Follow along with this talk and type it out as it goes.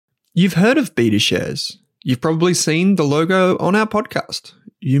You've heard of BetaShares. You've probably seen the logo on our podcast.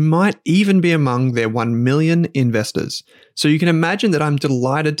 You might even be among their 1 million investors. So you can imagine that I'm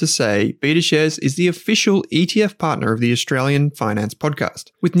delighted to say BetaShares is the official ETF partner of the Australian Finance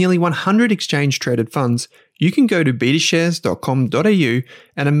Podcast. With nearly 100 exchange-traded funds, you can go to betashares.com.au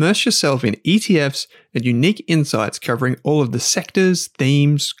and immerse yourself in ETFs and unique insights covering all of the sectors,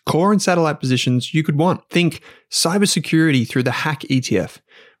 themes, core and satellite positions you could want. Think cybersecurity through the Hack ETF,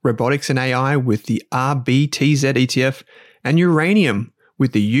 robotics and AI with the RBTZ ETF, and uranium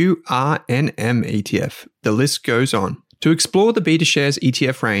with the URNM ETF. The list goes on. To explore the BetaShares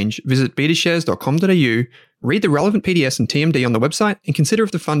ETF range, visit betashares.com.au, read the relevant PDS and TMD on the website, and consider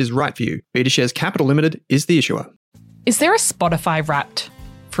if the fund is right for you. BetaShares Capital Limited is the issuer. Is there a Spotify Wrapped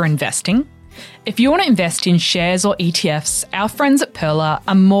for investing? If you want to invest in shares or ETFs, our friends at Pearler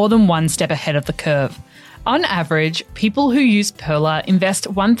are more than one step ahead of the curve. On average, people who use Pearler invest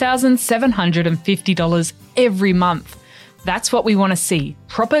 $1,750 every month. That's what we want to see,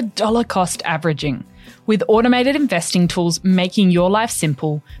 proper dollar cost averaging. With automated investing tools making your life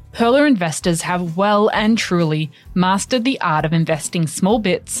simple, Pearler investors have well and truly mastered the art of investing small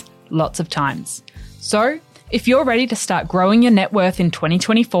bits lots of times. So, if you're ready to start growing your net worth in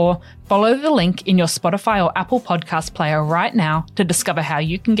 2024, follow the link in your Spotify or Apple podcast player right now to discover how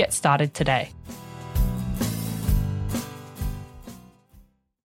you can get started today.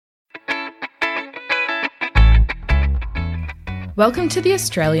 Welcome to the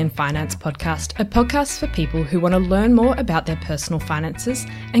Australian Finance Podcast, a podcast for people who want to learn more about their personal finances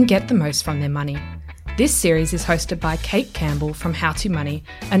and get the most from their money. This series is hosted by Kate Campbell from How to Money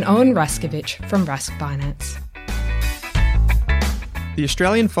and Owen Raskovich from Rask Finance. The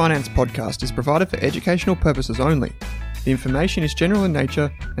Australian Finance Podcast is provided for educational purposes only. The information is general in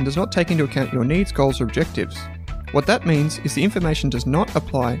nature and does not take into account your needs, goals, or objectives. What that means is the information does not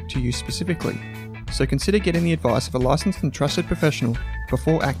apply to you specifically. So consider getting the advice of a licensed and trusted professional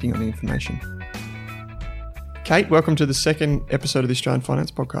before acting on the information. Kate, welcome to the second episode of the Australian Finance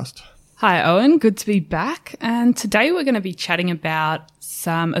Podcast. Hi Owen, good to be back. And today we're going to be chatting about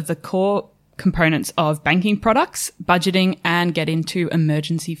some of the core components of banking products, budgeting, and get into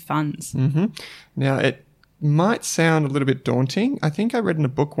emergency funds. Mm-hmm. Now, it might sound a little bit daunting. I think I read in a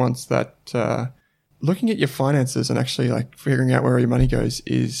book once that looking at your finances and actually like figuring out where your money goes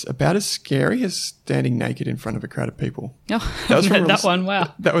is about as scary as standing naked in front of a crowd of people. Oh, I've heard that one.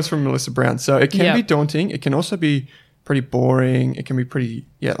 Wow. That was from Melissa Brown. So it can be daunting. It can also be pretty boring. It can be pretty,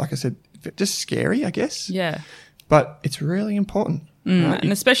 like I said, just scary, I guess. Yeah. But it's really important. Right?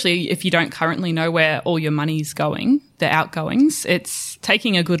 And especially if you don't currently know where all your money's going, the outgoings, it's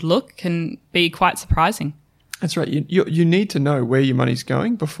taking a good look can be quite surprising. That's right. You need to know where your money's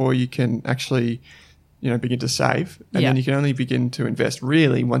going before you can actually begin to save, and then you can only begin to invest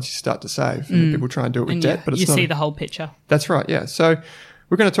really once you start to save. And people try and do it with debt, but it's not. You see the whole picture. That's right, yeah. So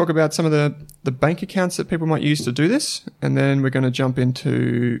we're going to talk about some of the bank accounts that people might use to do this, and then we're going to jump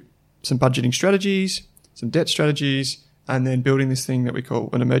into some budgeting strategies, some debt strategies, and then building this thing that we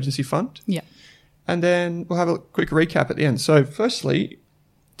call an emergency fund. Yeah. And then we'll have a quick recap at the end. So firstly,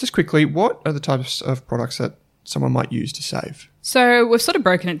 just quickly, what are the types of products that someone might use to save? So we've sort of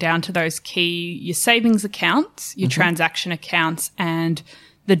broken it down to those key, your savings accounts, your transaction accounts, and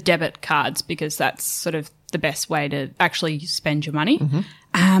the debit cards, because that's sort of the best way to actually spend your money.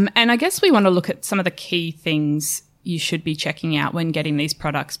 And I guess we want to look at some of the key things you should be checking out when getting these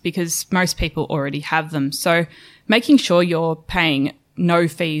products, because most people already have them. So making sure you're paying no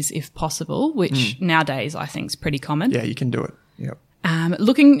fees if possible, which nowadays I think is pretty common. Yeah, you can do it. Yep.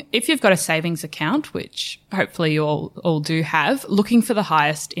 Looking, if you've got a savings account, which hopefully you all do have, looking for the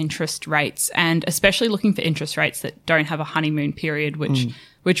highest interest rates, and especially looking for interest rates that don't have a honeymoon period,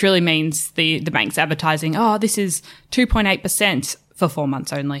 which really means the bank's advertising, this is 2.8% for 4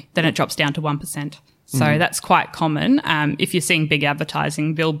 months only. Then it drops down to 1%. So that's quite common. If you're seeing big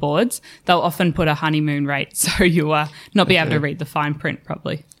advertising billboards, they'll often put a honeymoon rate, so you not be able to read the fine print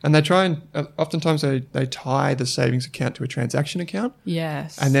probably. And they try and oftentimes they tie the savings account to a transaction account.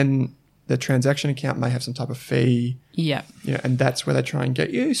 Yes. And then the transaction account may have some type of fee. Yeah. And that's where they try and get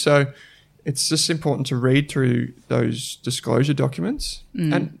you. So it's just important to read through those disclosure documents.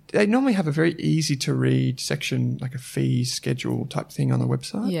 And they normally have a very easy to read section, like a fee schedule type thing on the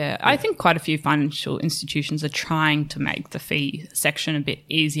website. Yeah. I think quite a few financial institutions are trying to make the fee section a bit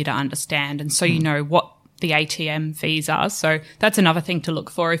easier to understand. And so you know what the ATM fees are. So that's another thing to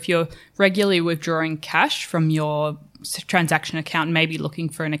look for. If you're regularly withdrawing cash from your transaction account, maybe looking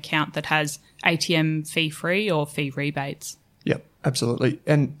for an account that has ATM fee free or fee rebates. Yep, absolutely.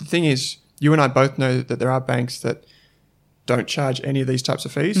 And the thing is, you and I both know that there are banks that don't charge any of these types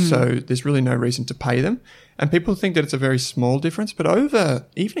of fees. So there's really no reason to pay them. And people think that it's a very small difference, but over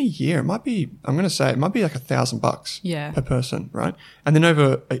even a year, it might be, I'm going to say it might be like $1,000 per person, right? And then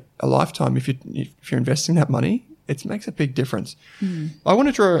over a lifetime, if you're investing that money, it makes a big difference. I want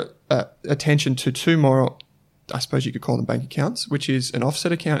to draw attention to two more, I suppose you could call them bank accounts, which is an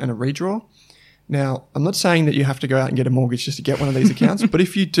offset account and a redraw. Now, I'm not saying that you have to go out and get a mortgage just to get one of these accounts, but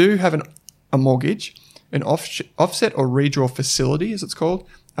if you do have a mortgage, an offset or redraw facility, as it's called,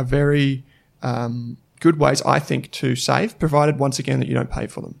 are very good ways, I think, to save, provided, once again, that you don't pay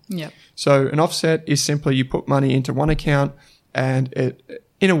for them. Yeah. So an offset is simply you put money into one account and it,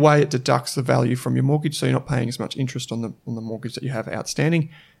 in a way, it deducts the value from your mortgage, so you're not paying as much interest on the mortgage that you have outstanding.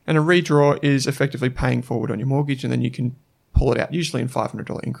 And a redraw is effectively paying forward on your mortgage, and then you can pull it out, usually in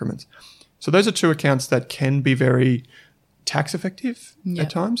 $500 increments. So those are two accounts that can be very tax effective at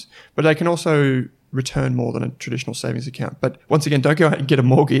times, but they can also return more than a traditional savings account. But once again, don't go out and get a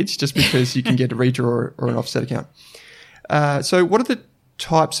mortgage just because you can get a redraw or an offset account. So what are the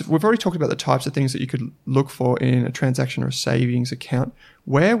types we've already talked about the types of things that you could look for in a transaction or a savings account.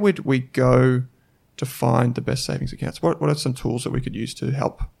 Where would we go to find the best savings accounts? What are some tools that we could use to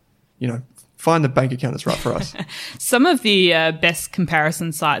help, find the bank account that's right for us? Some of the best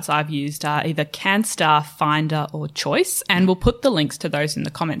comparison sites I've used are either CanStar, Finder, or Choice, and we'll put the links to those in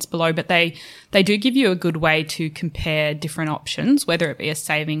the comments below. But they do give you a good way to compare different options, whether it be a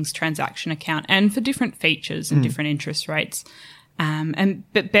savings transaction account, and for different features and different interest rates.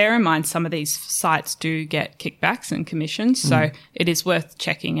 But bear in mind, some of these sites do get kickbacks and commissions, so it is worth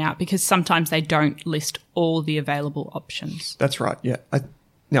checking out because sometimes they don't list all the available options. That's right. Yeah.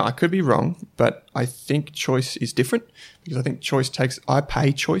 Now, I could be wrong, but I think Choice is different because I think Choice I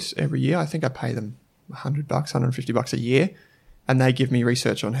pay Choice every year. I think I pay them $100, $150 a year, and they give me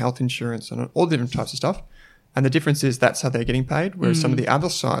research on health insurance and all different types of stuff. And the difference is that's how they're getting paid, whereas some of the other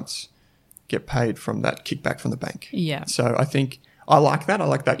sites get paid from that kickback from the bank. Yeah. So I think I like that. I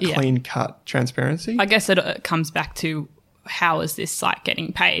like that clean-cut transparency. I guess it comes back to how is this site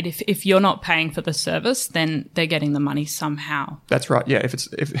getting paid? If you're not paying for the service, then they're getting the money somehow. That's right. Yeah.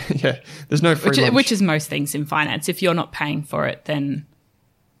 There's no free lunch. Which is most things in finance. If you're not paying for it, then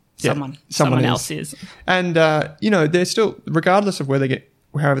someone else is. And they're still, regardless of however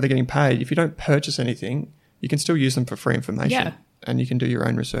they're getting paid, if you don't purchase anything, you can still use them for free information. Yeah. And you can do your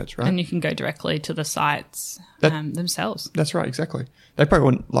own research, right? And you can go directly to the sites themselves. That's right, exactly. They probably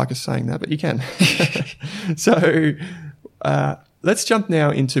wouldn't like us saying that, but you can. So let's jump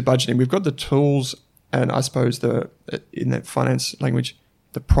now into budgeting. We've got the tools and I suppose in that finance language,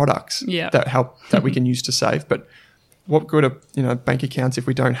 the products that we can use to save. But what good are bank accounts if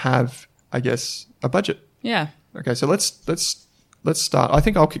we don't have, I guess, a budget? Yeah. Okay, so let's start. I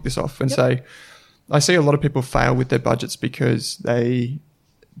think I'll kick this off and say, I see a lot of people fail with their budgets because they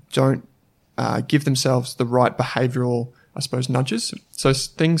don't give themselves the right behavioural, I suppose, nudges. So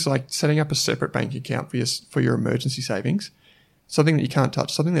things like setting up a separate bank account for your emergency savings, something that you can't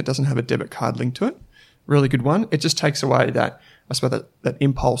touch, something that doesn't have a debit card linked to it. Really good one. It just takes away that, I suppose, that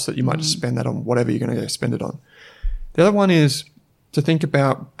impulse that you might just spend that on whatever you're going to go spend it on. The other one is to think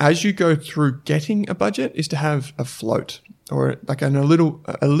about, as you go through getting a budget, is to have a float or like a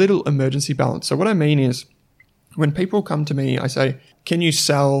little emergency balance. So what I mean is when people come to me, I say, can you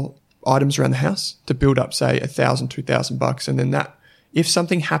sell items around the house to build up, say, $1,000, $2,000? And then that, if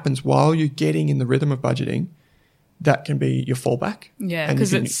something happens while you're getting in the rhythm of budgeting, that can be your fallback. Yeah,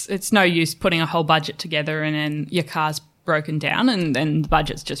 because it's no use putting a whole budget together and then your car's broken down and then the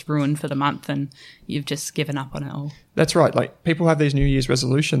budget's just ruined for the month and you've just given up on it all. That's right. Like people have these New Year's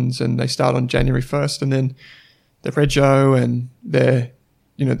resolutions and they start on January 1st and then their rego and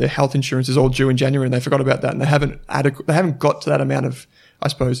their health insurance is all due in January and they forgot about that and they haven't got to that amount of, I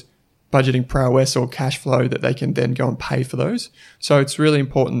suppose, budgeting prowess or cash flow that they can then go and pay for those. So it's really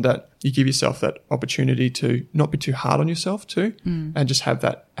important that you give yourself that opportunity to not be too hard on yourself too, and just have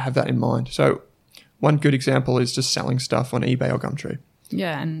that in mind. So one good example is just selling stuff on eBay or Gumtree.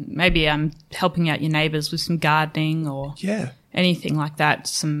 Yeah, and maybe helping out your neighbours with some gardening or anything like that,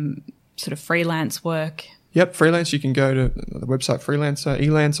 some sort of freelance work. Yep, freelance. You can go to the website Freelancer,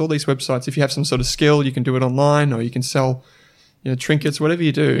 Elance, all these websites. If you have some sort of skill, you can do it online or you can sell trinkets, whatever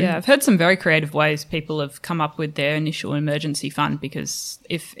you do. Yeah, I've heard some very creative ways people have come up with their initial emergency fund because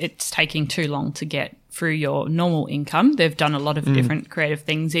if it's taking too long to get through your normal income, they've done a lot of different creative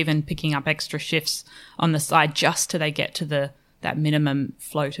things, even picking up extra shifts on the side just till they get to that minimum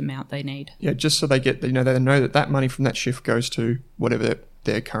float amount they need. Yeah, just so they get, they know that money from that shift goes to whatever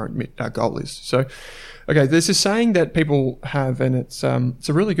their current goal is. So, okay, there's this saying that people have, and it's a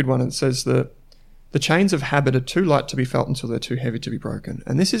really good one. It says that the chains of habit are too light to be felt until they're too heavy to be broken.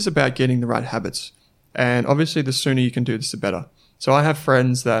 And this is about getting the right habits. And obviously, the sooner you can do this, the better. So I have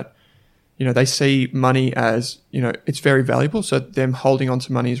friends that, they see money as, it's very valuable. So them holding on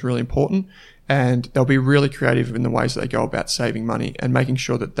to money is really important. And they'll be really creative in the ways that they go about saving money and making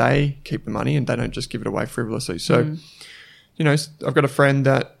sure that they keep the money and they don't just give it away frivolously. So, I've got a friend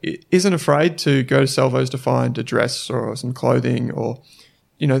that isn't afraid to go to Salvos to find a dress or some clothing, or,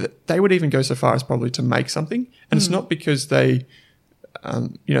 that they would even go so far as probably to make something. And it's not because they,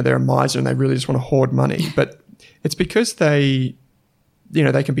 they're a miser and they really just want to hoard money, but it's because they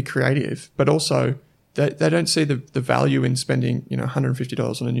can be creative, but also they don't see the value in spending,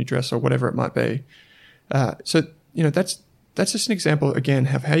 $150 on a new dress or whatever it might be. So that's just an example, again,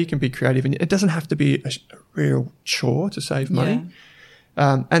 of how you can be creative. And it doesn't have to be a real chore to save money.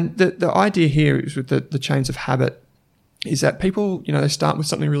 Yeah. And the idea here is with the chains of habit is that people, they start with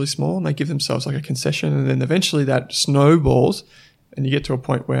something really small and they give themselves like a concession, and then eventually that snowballs and you get to a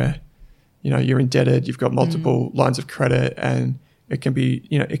point where, you're indebted, you've got multiple lines of credit, and it can be,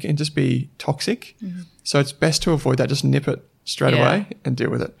 it can just be toxic. Mm-hmm. So it's best to avoid that. Just nip it straight away and deal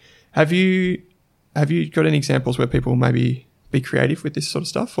with it. Have you got any examples where people maybe be creative with this sort of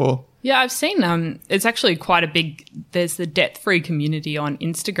stuff? Or yeah, I've seen it's actually quite a big, there's the debt-free community on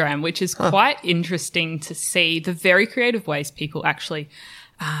Instagram, which is quite interesting to see the very creative ways people actually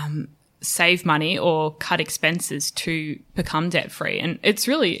save money or cut expenses to become debt-free. And it's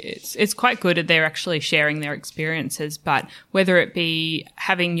really, it's quite good that they're actually sharing their experiences. But whether it be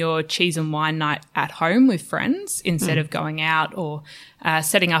having your cheese and wine night at home with friends instead of going out, or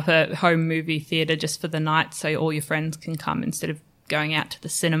setting up a home movie theatre just for the night so all your friends can come instead of going out to the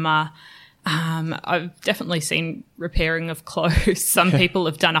cinema. I've definitely seen repairing of clothes. Some people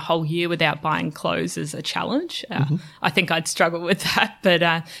have done a whole year without buying clothes as a challenge. I think I'd struggle with that,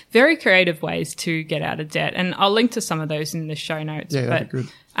 but very creative ways to get out of debt. And I'll link to some of those in the show notes. Yeah, that'd be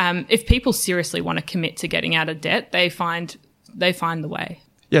good. If people seriously want to commit to getting out of debt, they find the way.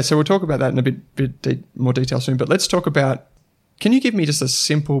 Yeah, so we'll talk about that in a bit more detail soon. But let's talk about, can you give me just a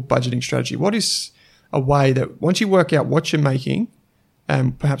simple budgeting strategy? What is a way that once you work out what you're making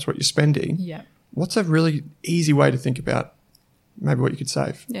and perhaps what you're spending, what's a really easy way to think about maybe what you could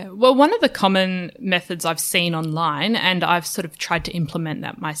save? Yeah, well, one of the common methods I've seen online, and I've sort of tried to implement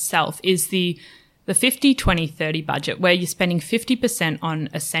that myself, is the 50-20-30 budget, where you're spending 50% on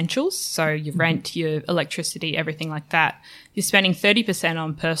essentials, so your rent, your electricity, everything like that. You're spending 30%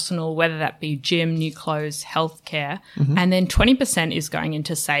 on personal, whether that be gym, new clothes, healthcare, and then 20% is going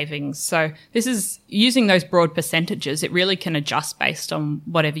into savings. So this is using those broad percentages. It really can adjust based on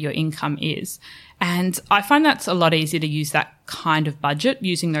whatever your income is. And I find that's a lot easier to use that kind of budget,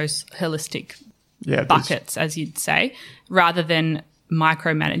 using those holistic buckets, as you'd say, rather than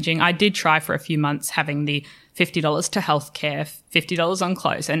micromanaging. I did try for a few months having the $50 to healthcare, $50 on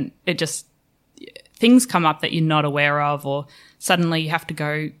clothes, and it just, things come up that you're not aware of, or suddenly you have to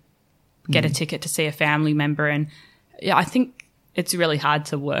go get a ticket to see a family member. And yeah, I think it's really hard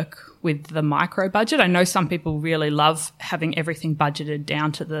to work with the micro budget. I know some people really love having everything budgeted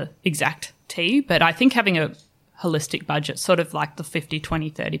down to the exact T, but I think having a holistic budget, sort of like the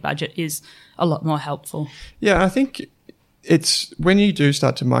 50-20-30 budget, is a lot more helpful. Yeah, I think it's when you do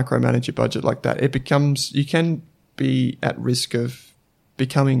start to micromanage your budget like that, it becomes, you can be at risk of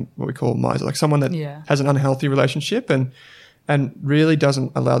becoming what we call a miser, like someone that has an unhealthy relationship and really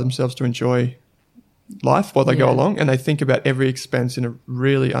doesn't allow themselves to enjoy life while they go along, and they think about every expense in a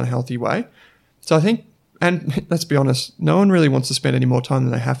really unhealthy way. So I think, and let's be honest, no one really wants to spend any more time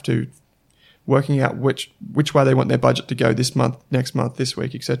than they have to working out which way they want their budget to go this month, next month, this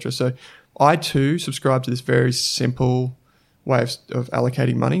week, etc. So I too subscribe to this very simple way of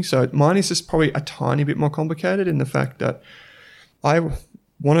allocating money. So mine is just probably a tiny bit more complicated in the fact that I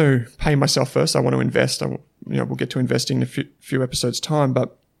want to pay myself first. I want to invest. We'll get to investing in a few episodes time,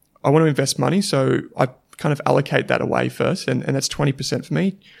 but I want to invest money. So I kind of allocate that away first, and that's 20% for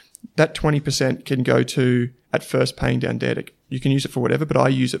me. That 20% can go to, at first, paying down debt. You can use it for whatever, but I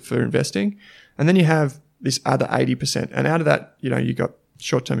use it for investing. And then you have this other 80%. And out of that, you've got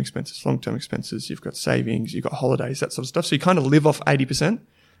short-term expenses, long-term expenses, you've got savings, you've got holidays, that sort of stuff. So you kind of live off 80%,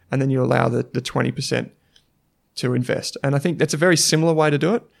 and then you allow the 20% to invest. And I think that's a very similar way to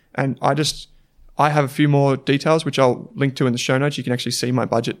do it. And I have a few more details, which I'll link to in the show notes. You can actually see my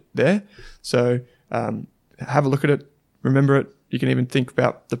budget there. So have a look at it, remember it. You can even think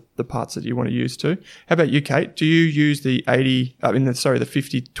about the parts that you want to use too. How about you, Kate? Do you use the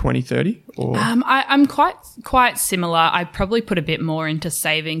 50-20-30? Or I'm quite similar. I probably put a bit more into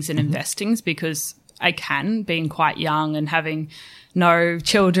savings and investings because I can, being quite young and having no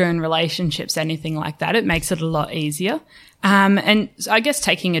children, relationships, anything like that. It makes it a lot easier. And I guess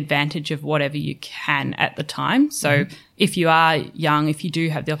taking advantage of whatever you can at the time. So if you are young, if you do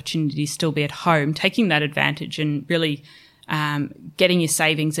have the opportunity to still be at home, taking that advantage and really getting your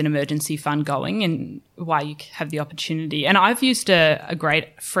savings and emergency fund going and while you have the opportunity. And I've used a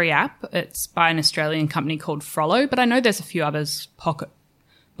great free app. It's by an Australian company called Frollo, but I know there's a few others,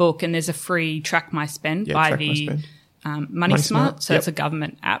 Pocketbook, and there's a free Track My Spend by the Money Smart. So it's a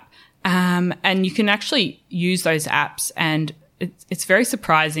government app. And you can actually use those apps, and it's very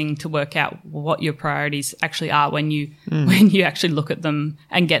surprising to work out what your priorities actually are when you actually look at them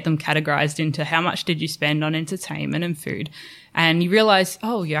and get them categorized into how much did you spend on entertainment and food. And you realize,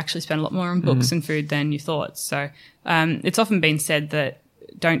 you actually spend a lot more on books and food than you thought. So it's often been said that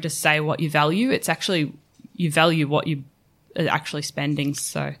don't just say what you value. It's actually you value what you are actually spending.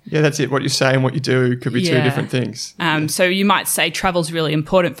 So yeah, that's it. What you say and what you do could be two different things. So you might say travel's really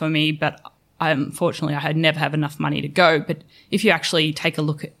important for me, but unfortunately, I never have enough money to go. But if you actually take a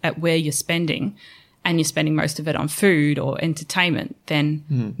look at where you're spending and you're spending most of it on food or entertainment,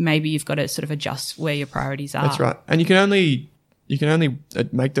 then maybe you've got to sort of adjust where your priorities are. That's right. And you can only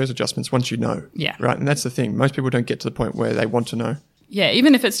make those adjustments once you know. Yeah. Right. And that's the thing. Most people don't get to the point where they want to know. Yeah,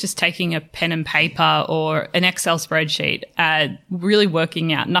 even if it's just taking a pen and paper or an Excel spreadsheet, really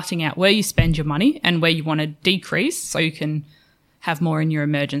nutting out where you spend your money and where you want to decrease so you can have more in your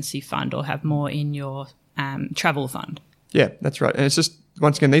emergency fund or have more in your travel fund. Yeah, that's right. And it's just,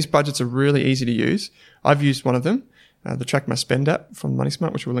 once again, these budgets are really easy to use. I've used one of them, the Track My Spend app from Money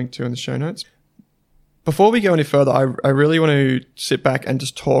Smart, which we'll link to in the show notes. Before we go any further, I really want to sit back and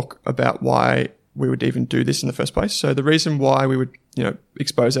just talk about why we would even do this in the first place. So the reason why we would,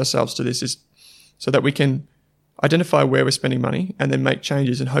 expose ourselves to this is so that we can identify where we're spending money and then make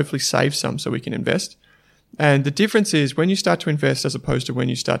changes and hopefully save some so we can invest. And the difference is when you start to invest as opposed to when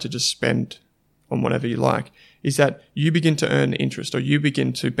you start to just spend on whatever you like, is that you begin to earn interest or you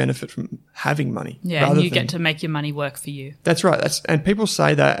begin to benefit from having money. Yeah, and you get to make your money work for you. That's right. And people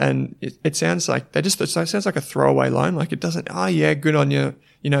say that and it sounds like it sounds like a throwaway line. Like it doesn't, good on you.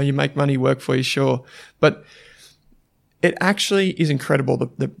 You make money work for you, sure. But it actually is incredible,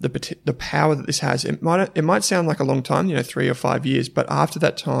 the power that this has. It might sound like a long time, 3 or 5 years, but after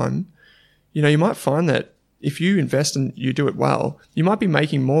that time, you might find that if you invest and you do it well, you might be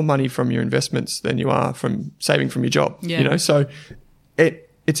making more money from your investments than you are from saving from your job. Yeah. So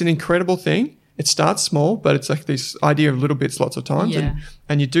it's an incredible thing. It starts small, but it's like this idea of little bits lots of times. Yeah.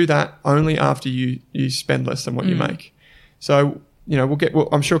 And you do that only after you spend less than what you make. So,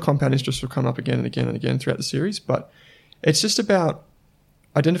 I'm sure compound interest will come up again and again and again throughout the series, but it's just about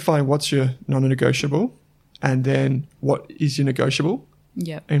identifying what's your non-negotiable and then what is your negotiable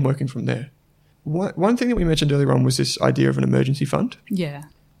and working from there. One thing that we mentioned earlier on was this idea of an emergency fund. Yeah.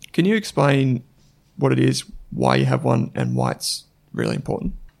 Can you explain what it is, why you have one, and why it's really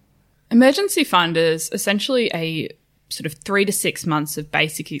important? Emergency fund is essentially a sort of 3 to 6 months of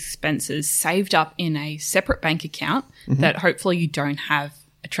basic expenses saved up in a separate bank account that hopefully you don't have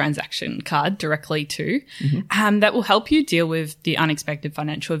a transaction card directly to, that will help you deal with the unexpected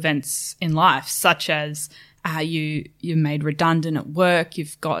financial events in life, such as you're made redundant at work,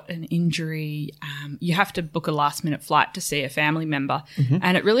 you've got an injury, you have to book a last-minute flight to see a family member,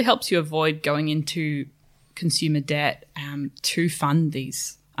 and it really helps you avoid going into consumer debt to fund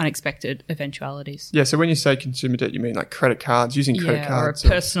these unexpected eventualities. Yeah, so when you say consumer debt, you mean like credit cards, using credit cards? Or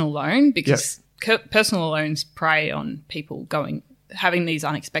a personal loan, because personal loans prey on people having these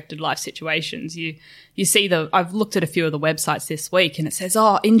unexpected life situations. You see I've looked at a few of the websites this week and it says,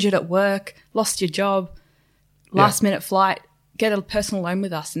 injured at work, lost your job, last minute flight, get a personal loan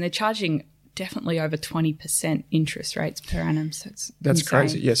with us. And they're charging definitely over 20% interest rates per annum. So that's insane.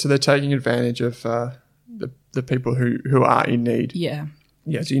 Crazy. Yeah. So they're taking advantage of the people who are in need. Yeah.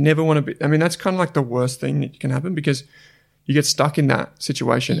 Yeah. So you never want to be, that's kind of like the worst thing that can happen because you get stuck in that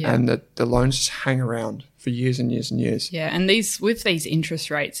situation and the loans just hang around for years and years and years. Yeah. And with these interest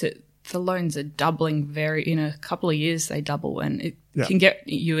rates, the loans are doubling in a couple of years they double, and it can get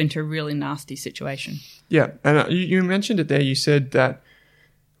you into a really nasty situation. Yeah. And you mentioned it there. You said that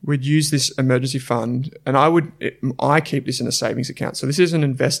we'd use this emergency fund, and I keep this in a savings account. So this isn't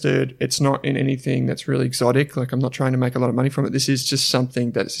invested. It's not in anything that's really exotic. Like I'm not trying to make a lot of money from it. This is just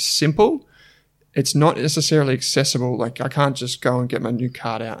something that's simple. It's not necessarily accessible. Like I can't just go and get my new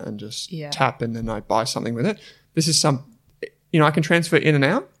card out and just tap and then I buy something with it. This is I can transfer in and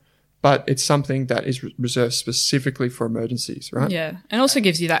out, but it's something that is reserved specifically for emergencies, right? Yeah. And also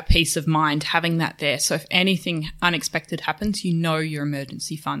gives you that peace of mind having that there. So if anything unexpected happens, you know your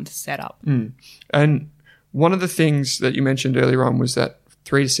emergency fund set up. And one of the things that you mentioned earlier on was that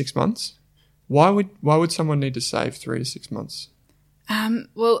 3 to 6 months. Why would someone need to save 3 to 6 months?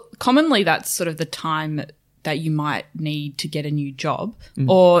 Well, commonly that's sort of the time that you might need to get a new job,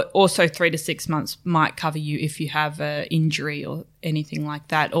 or also 3 to 6 months might cover you if you have an injury or anything like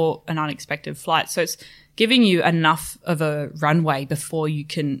that, or an unexpected flight. So it's giving you enough of a runway before you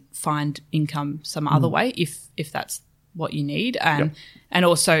can find income some other way if that's what you need. And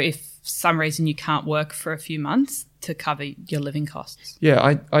also if some reason you can't work for a few months to cover your living costs.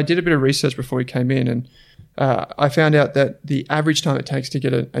 Yeah, I did a bit of research before we came in, and I found out that the average time it takes to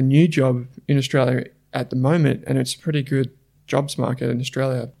get a new job in Australia at the moment, and it's a pretty good jobs market in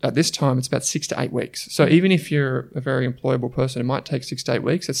Australia, at this time it's about 6 to 8 weeks. So even if you're a very employable person, it might take 6 to 8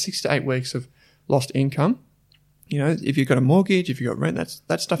 weeks. That's 6 to 8 weeks of lost income. You know, if you've got a mortgage, if you've got rent,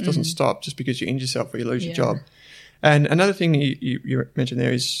 that stuff doesn't stop just because you injure yourself or you lose your job. And another thing you mentioned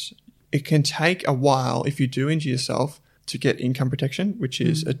there is it can take a while if you do injure yourself to get income protection, which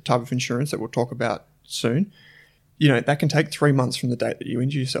is a type of insurance that we'll talk about soon. You know, that can take 3 months from the date that you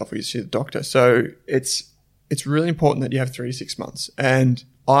injure yourself or you see the doctor. So it's really important that you have 3 to 6 months. And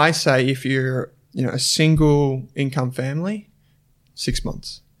I say if you're, you know, a single income family, 6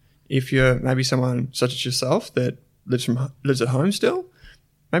 months. If you're maybe someone such as yourself that lives at home still,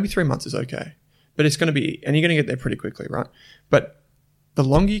 maybe 3 months is okay. But it's going to be, and you're going to get there pretty quickly, right? But the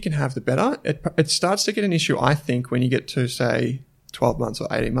longer you can have, the better. It starts to get an issue, I think, when you get to, say, 12 months or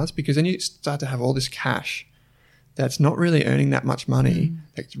 18 months, because then you start to have all this cash that's not really earning that much money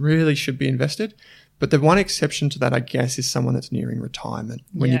that really should be invested. But the one exception to that, I guess, is someone that's nearing retirement.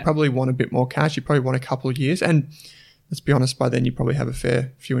 When you probably want a bit more cash, you probably want a couple of years. And let's be honest, by then you probably have a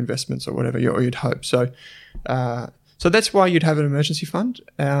fair few investments or whatever, or you'd hope. So that's why you'd have an emergency fund.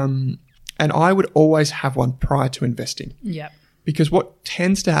 And I would always have one prior to investing. Yeah. Because what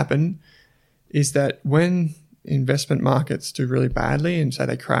tends to happen is that when investment markets do really badly and say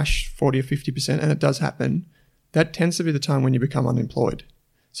they crash 40 or 50%, and it does happen, that tends to be the time when you become unemployed.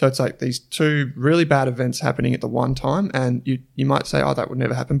 So it's like these two really bad events happening at the one time, and you might say, oh, that would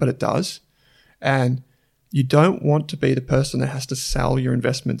never happen, but it does. And you don't want to be the person that has to sell your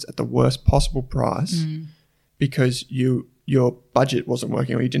investments at the worst possible price because your budget wasn't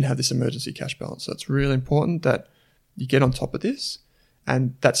working or you didn't have this emergency cash balance. So it's really important that you get on top of this,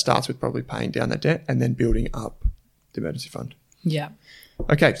 and that starts with probably paying down that debt and then building up the emergency fund. Yeah.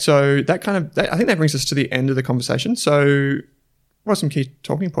 Okay, so I think that brings us to the end of the conversation. So what are some key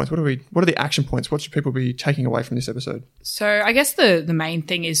talking points? What are the action points? What should people be taking away from this episode? So I guess the main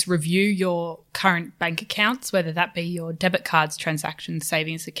thing is review your current bank accounts, whether that be your debit cards, transactions,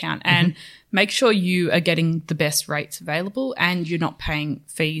 savings account, and make sure you are getting the best rates available and you're not paying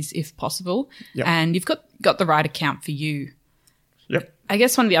fees if possible. Yep. And you've got the right account for you. Yep. I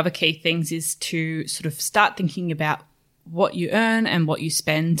guess one of the other key things is to sort of start thinking about what you earn and what you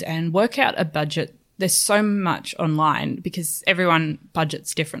spend and work out a budget. There's so much online because everyone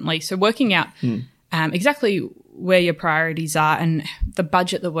budgets differently. So working out exactly where your priorities are and the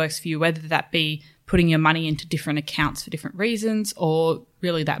budget that works for you, whether that be putting your money into different accounts for different reasons or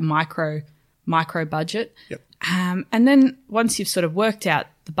really that micro budget. Yep. And then once you've sort of worked out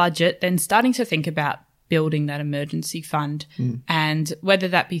the budget, then starting to think about building that emergency fund and whether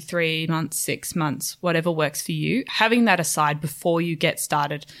that be 3 months, 6 months, whatever works for you, having that aside before you get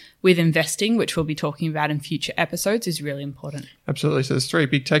started with investing, which we'll be talking about in future episodes, is really important. Absolutely. So there's 3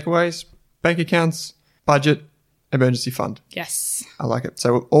 big takeaways: bank accounts, budget, emergency fund. Yes. I like it.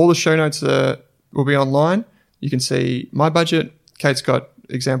 So all the show notes will be online. You can see my budget. Kate's got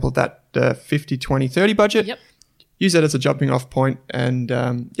example of that 50, 20, 30 budget. Yep. Use that as a jumping off point. And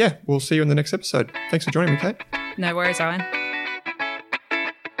we'll see you in the next episode. Thanks for joining me, Kate. No worries, Owen.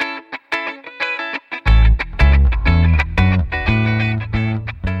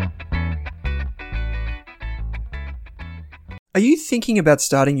 Are you thinking about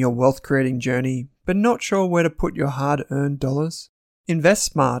starting your wealth creating journey, but not sure where to put your hard-earned dollars?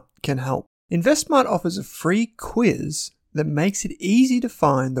 InvestSmart can help. InvestSmart offers a free quiz that makes it easy to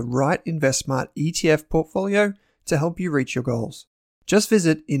find the right InvestSmart ETF portfolio to help you reach your goals. Just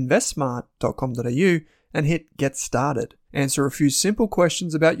visit investsmart.com.au and hit Get Started. Answer a few simple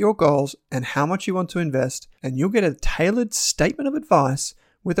questions about your goals and how much you want to invest, and you'll get a tailored statement of advice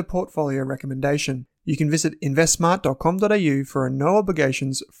with a portfolio recommendation. You can visit investsmart.com.au for a no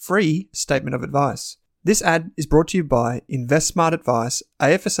obligations free statement of advice. This ad is brought to you by InvestSmart Advice,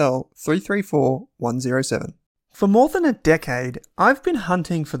 AFSL 334107. For more than a decade, I've been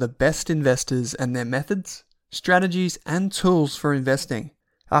hunting for the best investors and their methods, strategies, and tools for investing.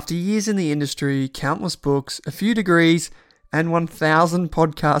 After years in the industry, countless books, a few degrees, and 1,000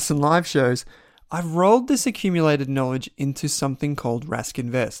 podcasts and live shows, I've rolled this accumulated knowledge into something called Rask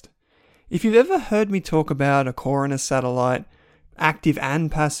Invest. If you've ever heard me talk about a core and a satellite, active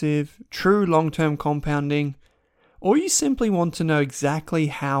and passive, true long-term compounding, or you simply want to know exactly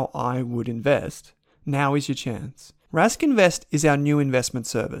how I would invest, now is your chance. Rask Invest is our new investment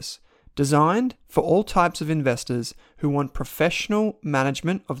service, designed for all types of investors who want professional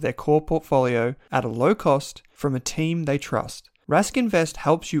management of their core portfolio at a low cost from a team they trust. Rask Invest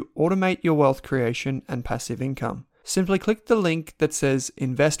helps you automate your wealth creation and passive income. Simply click the link that says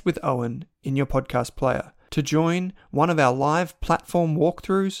Invest with Owen in your podcast player to join one of our live platform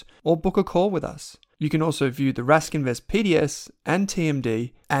walkthroughs or book a call with us. You can also view the Rask Invest PDS and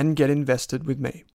TMD and get invested with me.